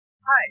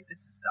Hi,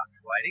 this is Dr.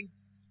 Whiting,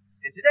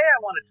 and today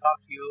I want to talk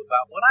to you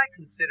about what I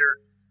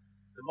consider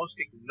the most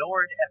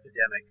ignored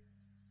epidemic,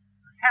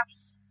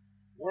 perhaps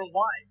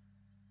worldwide,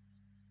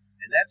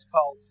 and that's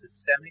called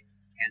systemic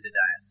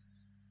candidiasis.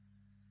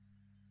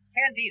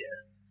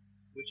 Candida,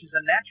 which is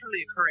a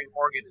naturally occurring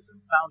organism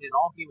found in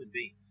all human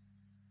beings,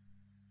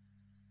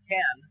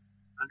 can,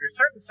 under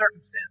certain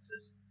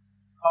circumstances,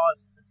 cause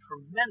a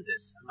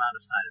tremendous amount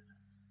of side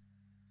effects.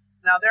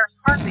 Now, there's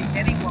hardly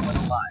any woman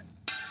alive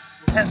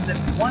who has at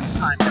one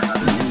time or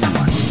another in her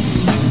life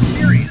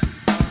experienced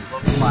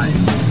localized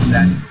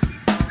vaginal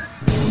heat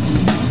infection.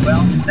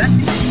 Well, that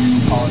condition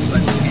is caused by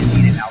the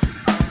Candida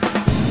albicans.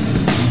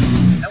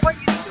 Now, what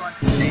you need to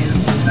understand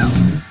about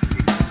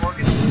these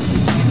organisms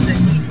is that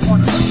each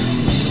one of us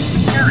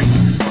is carrying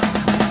this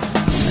organism.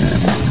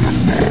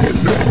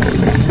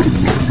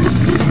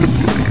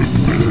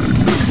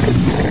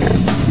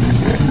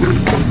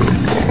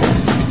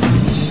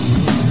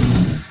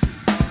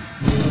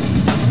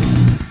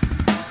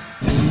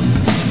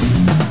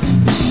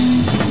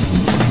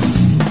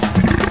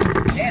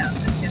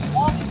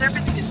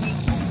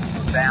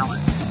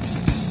 Balance.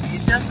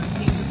 It doesn't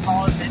seem to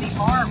cause any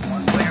harm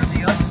one way or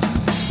the other.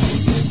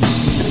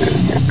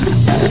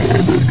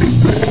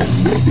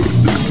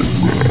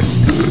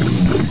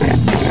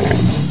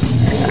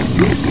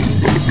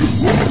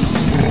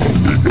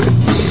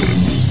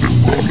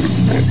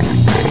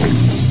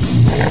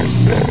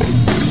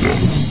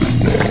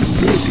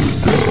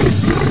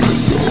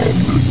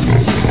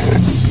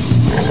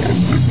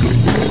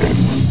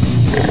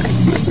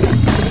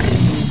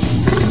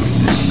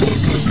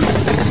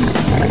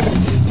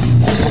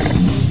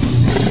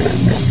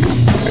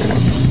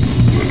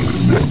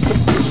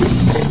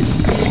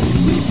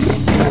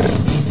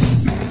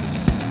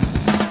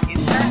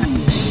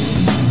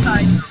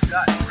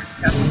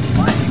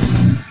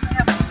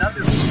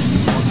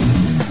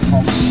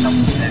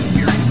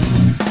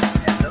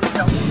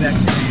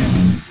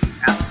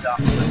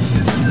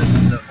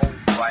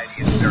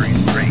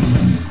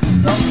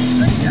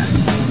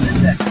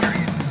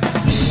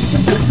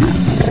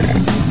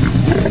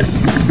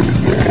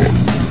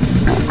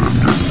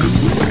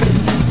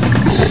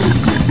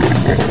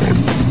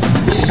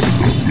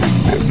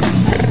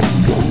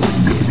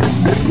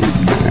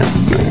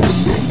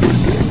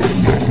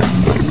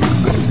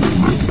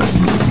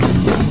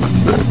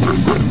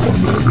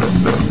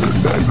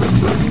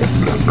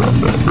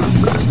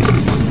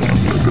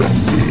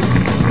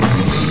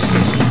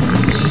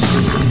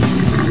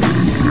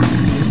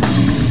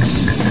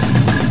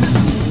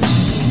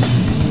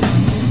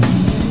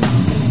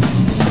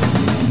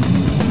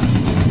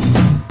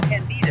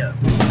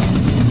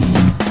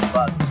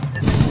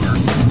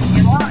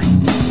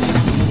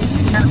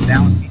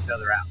 Balance each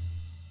other out.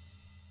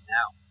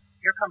 Now,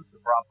 here comes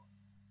the problem.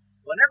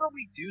 Whenever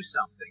we do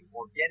something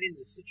or get into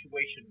a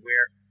situation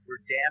where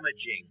we're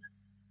damaging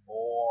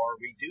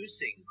or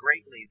reducing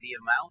greatly the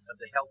amount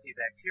of the healthy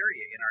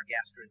bacteria in our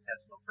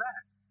gastrointestinal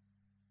tract,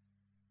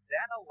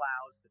 that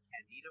allows the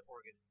Candida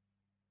organism